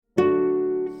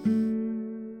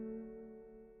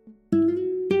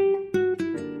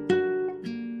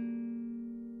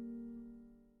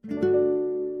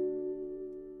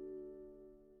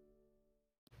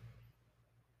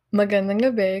Magandang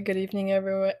gabi, good evening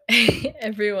everyone.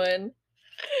 everyone.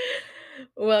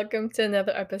 Welcome to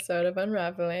another episode of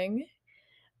Unraveling.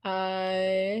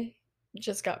 I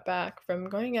just got back from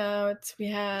going out.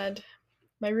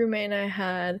 My roommate and I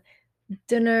had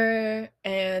dinner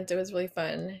and it was really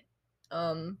fun.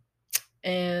 Um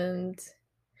and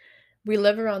we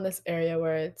live around this area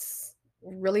where it's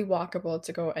really walkable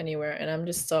to go anywhere, and I'm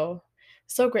just so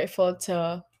grateful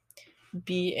to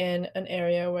be in an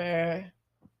area where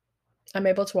I'm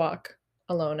able to walk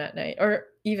alone at night, or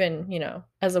even,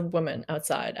 as a woman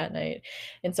outside at night.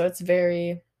 And so it's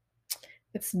very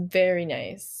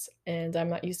nice, and I'm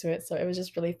not used to it, so it was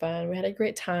just really fun. We had a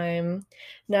great time.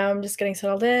 Now I'm just getting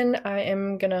settled in.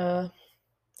 After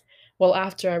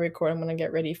I record, I'm gonna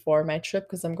get ready for my trip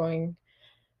because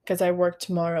I work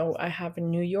tomorrow. I have a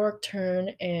New York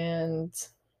turn, and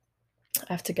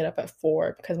I have to get up at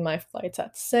 4 because my flight's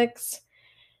at 6.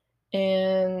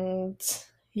 And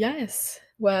yes,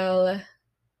 well,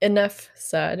 enough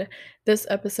said. This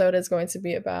episode is going to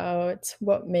be about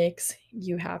what makes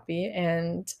you happy,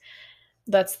 and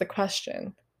that's the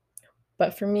question.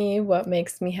 But for me, what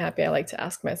makes me happy, I like to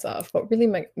ask myself, what really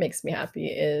makes me happy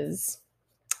is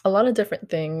a lot of different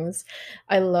things.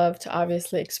 I love to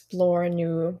obviously explore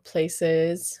new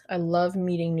places. I love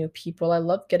meeting new people. I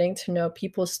love getting to know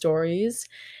people's stories.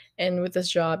 And with this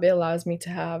job, it allows me to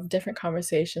have different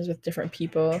conversations with different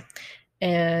people,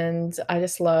 and I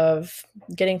just love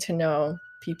getting to know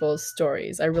people's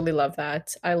stories. I really love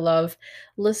that. I love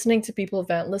listening to people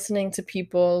vent, listening to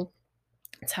people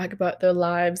talk about their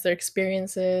lives, their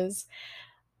experiences.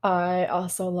 I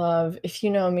also love, if you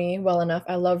know me well enough,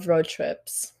 I love road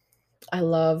trips. I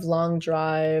love long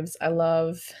drives. I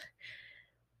love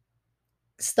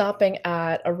stopping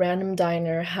at a random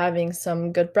diner, having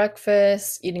some good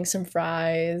breakfast, eating some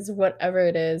fries, whatever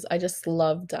it is. I just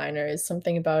love diners.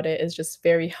 Something about it is just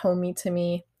very homey to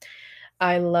me.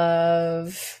 I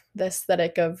love the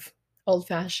aesthetic of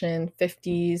old-fashioned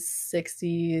 50s,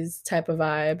 60s type of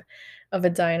vibe of a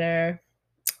diner,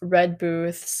 red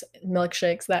booths,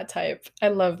 milkshakes, that type. I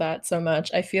love that so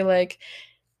much. I feel like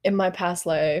in my past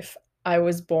life, I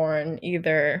was born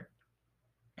either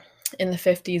in the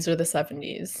 50s or the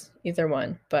 70s, either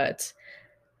one, but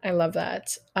I love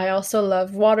that. I also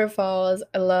love waterfalls.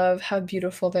 I love how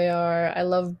beautiful they are. I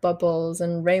love bubbles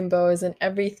and rainbows and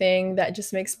everything that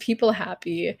just makes people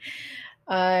happy.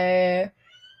 I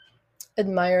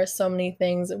admire so many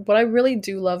things. What I really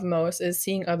do love most is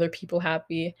seeing other people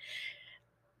happy.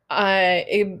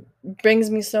 It brings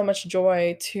me so much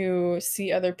joy to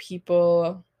see other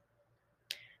people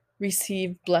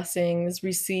receive blessings,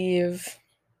 receive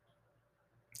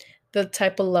the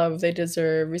type of love they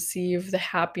deserve, receive the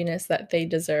happiness that they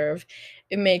deserve.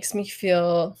 It makes me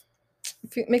feel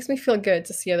good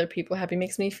to see other people happy. It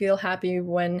makes me feel happy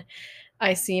when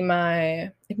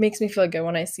it makes me feel good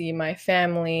when I see my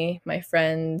family, my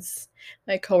friends,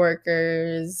 my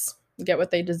coworkers get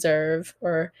what they deserve,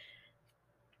 or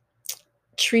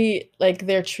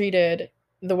they're treated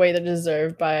the way they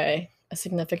deserve by a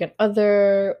significant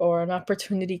other, or an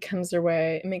opportunity comes their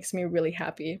way. It makes me really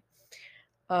happy.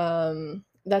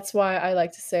 That's why I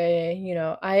like to say,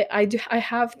 I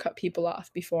have cut people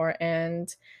off before,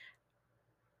 and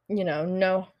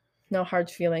no hard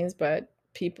feelings, but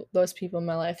those people in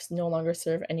my life no longer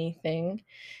serve anything,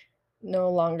 no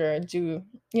longer do,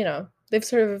 they've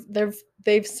served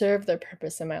their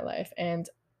purpose in my life, and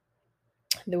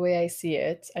the way I see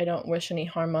it, I don't wish any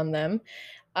harm on them.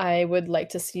 I would like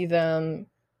to see them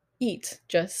eat,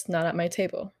 just not at my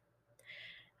table.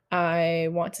 I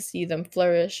want to see them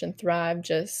flourish and thrive,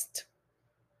 just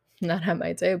not at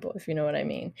my table, if you know what I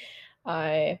mean.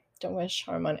 I don't wish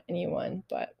harm on anyone,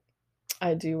 but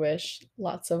I do wish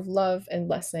lots of love and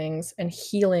blessings and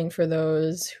healing for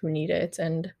those who need it.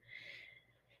 And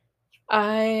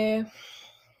I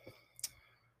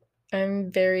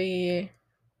am very,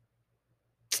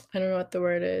 I don't know what the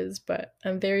word is, but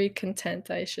I'm very content,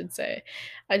 I should say.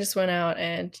 I just went out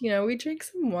and, we drank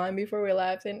some wine before we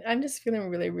left, and I'm just feeling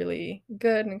really, really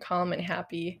good and calm and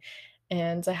happy.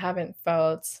 And I haven't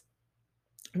felt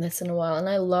this in a while. And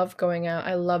I love going out.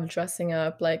 I love dressing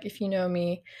up. Like, if you know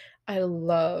me, I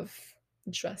love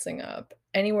dressing up.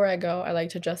 Anywhere I go, I like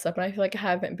to dress up. And I feel like I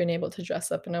haven't been able to dress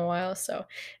up in a while. So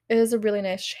it is a really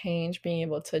nice change being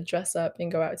able to dress up and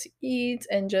go out to eat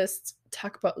and just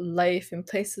talk about life and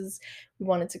places we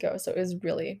wanted to go. So it was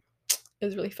really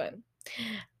fun.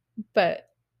 But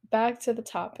back to the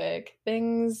topic,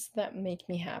 things that make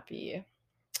me happy.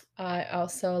 I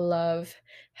also love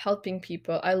helping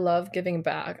people. I love giving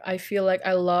back. I feel like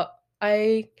I love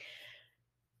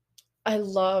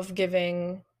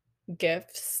giving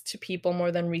gifts to people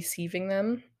more than receiving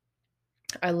them.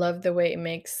 I love the way it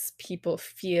makes people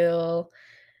feel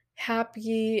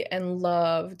happy and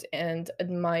loved and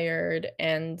admired,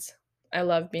 and I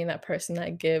love being that person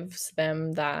that gives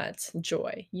them that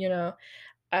joy, you know?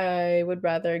 I would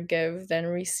rather give than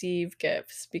receive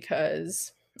gifts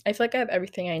because I feel like I have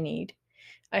everything I need.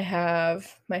 I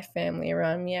have my family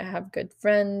around me, I have good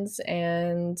friends,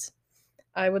 and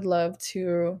I would love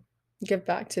to give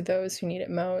back to those who need it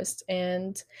most.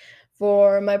 And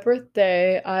for my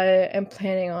birthday, I am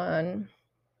planning on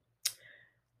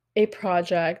a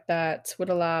project that would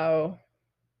allow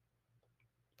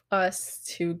us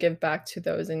to give back to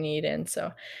those in need. And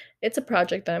so it's a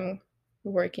project that I'm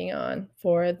working on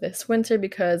for this winter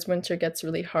because winter gets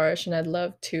really harsh, and I'd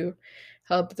love to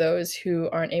help those who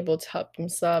aren't able to help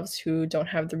themselves, who don't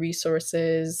have the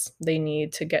resources they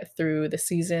need to get through the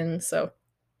season. So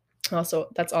also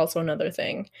that's also another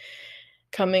thing.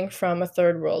 Coming from a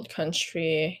third world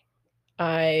country,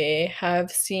 I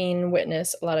have seen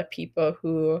witness a lot of people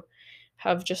who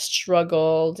have just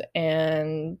struggled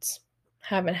and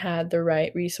haven't had the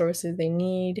right resources they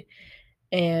need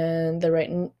and the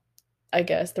right I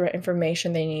guess the right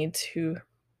information they need to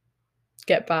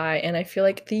get by. And I feel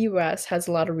like the US has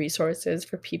a lot of resources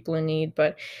for people in need,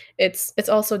 but it's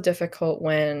also difficult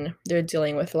when they're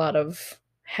dealing with a lot of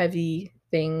heavy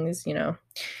things, you know,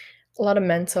 a lot of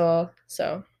mental.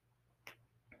 So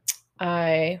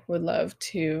I would love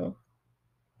to,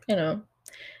 you know,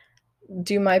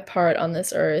 do my part on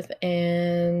this earth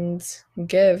and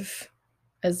give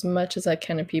as much as I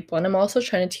can to people. And I'm also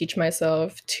trying to teach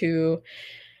myself to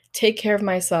take care of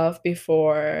myself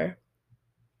before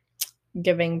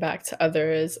giving back to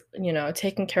others, you know,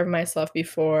 taking care of myself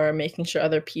before making sure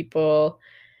other people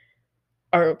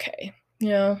are okay, you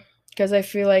know? Because I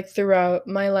feel like throughout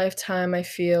my lifetime, I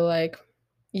feel like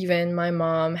even my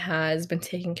mom has been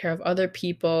taking care of other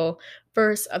people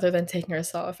first other than taking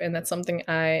herself, and that's something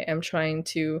I am trying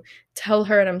to tell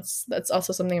her, and that's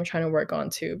also something I'm trying to work on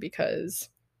too because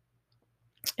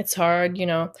it's hard, you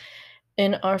know?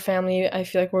 In our family, I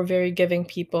feel like we're very giving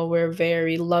people, we're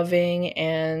very loving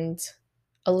and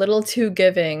a little too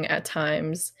giving at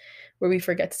times where we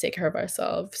forget to take care of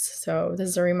ourselves. So, this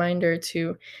is a reminder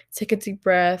to take a deep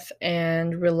breath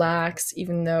and relax,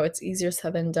 even though it's easier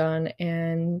said than done,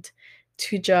 and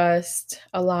to just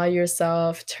allow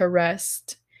yourself to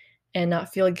rest and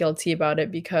not feel guilty about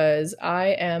it because I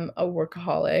am a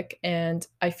workaholic and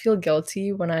I feel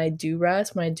guilty when I do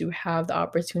rest, when I do have the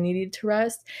opportunity to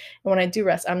rest. And when I do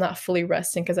rest, I'm not fully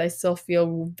resting because I still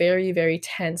feel very, very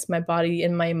tense. My body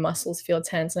and my muscles feel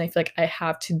tense, and I feel like I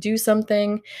have to do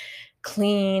something,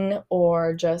 clean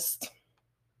or just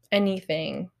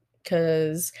anything.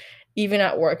 Because even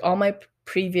at work, all my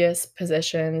previous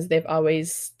positions, they've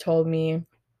always told me,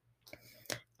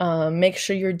 make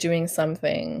sure you're doing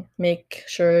something. Make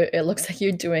sure it looks like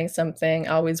you're doing something.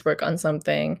 Always work on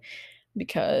something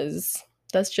because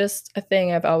that's just a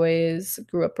thing I've always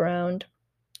grew up around,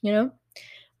 you know?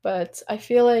 But I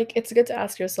feel like it's good to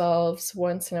ask yourselves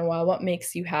once in a while what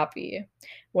makes you happy.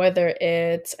 Whether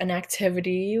it's an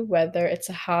activity, whether it's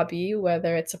a hobby,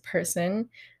 whether it's a person,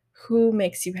 who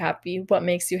makes you happy, what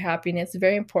makes you happy. And it's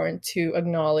very important to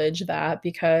acknowledge that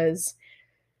because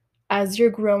as you're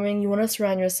growing, you want to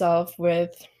surround yourself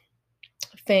with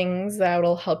things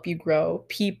that'll help you grow,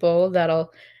 people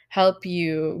that'll help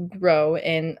you grow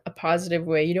in a positive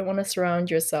way. You don't want to surround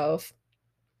yourself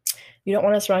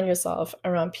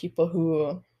around people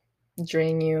who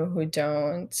drain you, who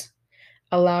don't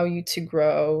allow you to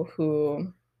grow,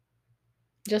 who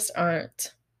just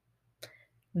aren't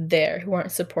there, who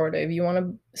aren't supportive. You want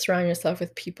to surround yourself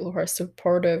with people who are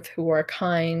supportive, who are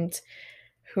kind,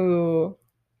 who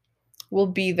will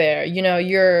be there. You know,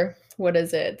 you're what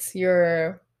is it?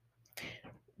 You're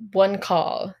one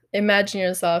call. Imagine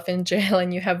yourself in jail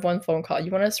and you have one phone call. You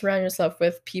want to surround yourself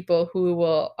with people who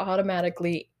will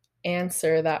automatically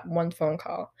answer that one phone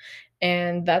call.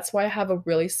 And that's why I have a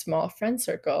really small friend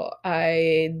circle.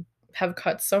 I have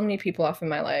cut so many people off in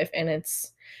my life, and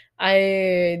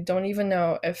I don't even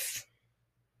know if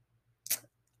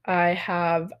I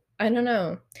have, I don't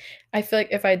know. I feel like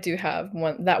if I do have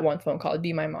one phone call, it'd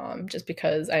be my mom, just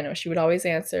because I know she would always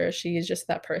answer. She's just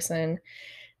that person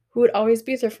who would always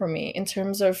be there for me. In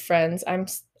terms of friends, I'm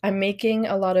making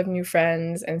a lot of new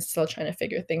friends and still trying to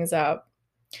figure things out.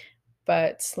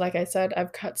 But like I said,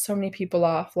 I've cut so many people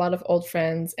off, a lot of old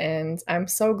friends, and I'm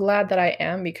so glad that I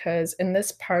am because in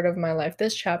this part of my life,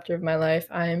 this chapter of my life,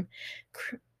 I'm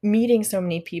meeting so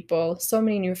many people, so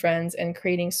many new friends, and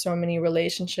creating so many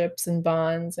relationships and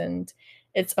bonds. And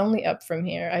it's only up from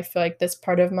here. I feel like this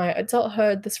part of my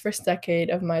adulthood, this first decade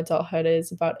of my adulthood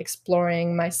is about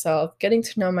exploring myself, getting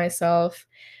to know myself,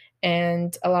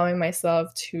 and allowing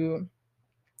myself to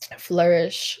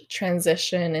flourish,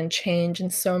 transition, and change in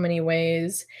so many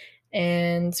ways,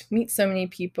 and meet so many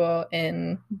people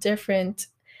in different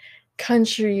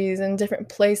countries and different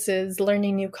places,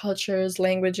 learning new cultures,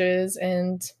 languages,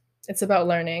 and it's about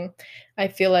learning. I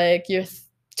feel like your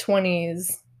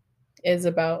 20s is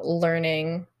about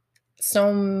learning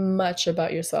so much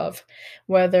about yourself,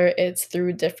 whether it's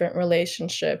through different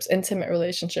relationships, intimate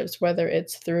relationships, whether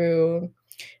it's through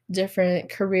different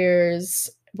careers,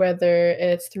 whether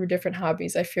it's through different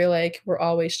hobbies. I feel like we're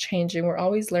always changing, we're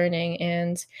always learning,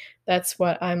 and that's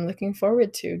what I'm looking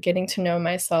forward to, getting to know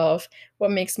myself,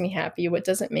 what makes me happy, what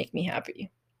doesn't make me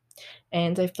happy.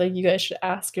 And I feel like you guys should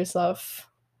ask yourself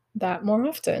that more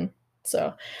often.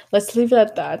 So let's leave it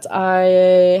at that.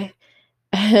 I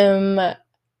am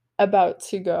about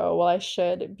to go. Well, I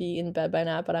should be in bed by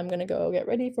now, but I'm gonna go get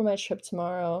ready for my trip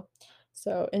tomorrow.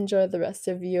 So enjoy the rest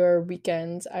of your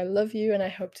weekend. I love you, and I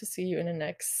hope to see you in the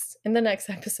next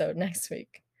episode next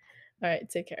week. All right,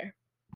 take care.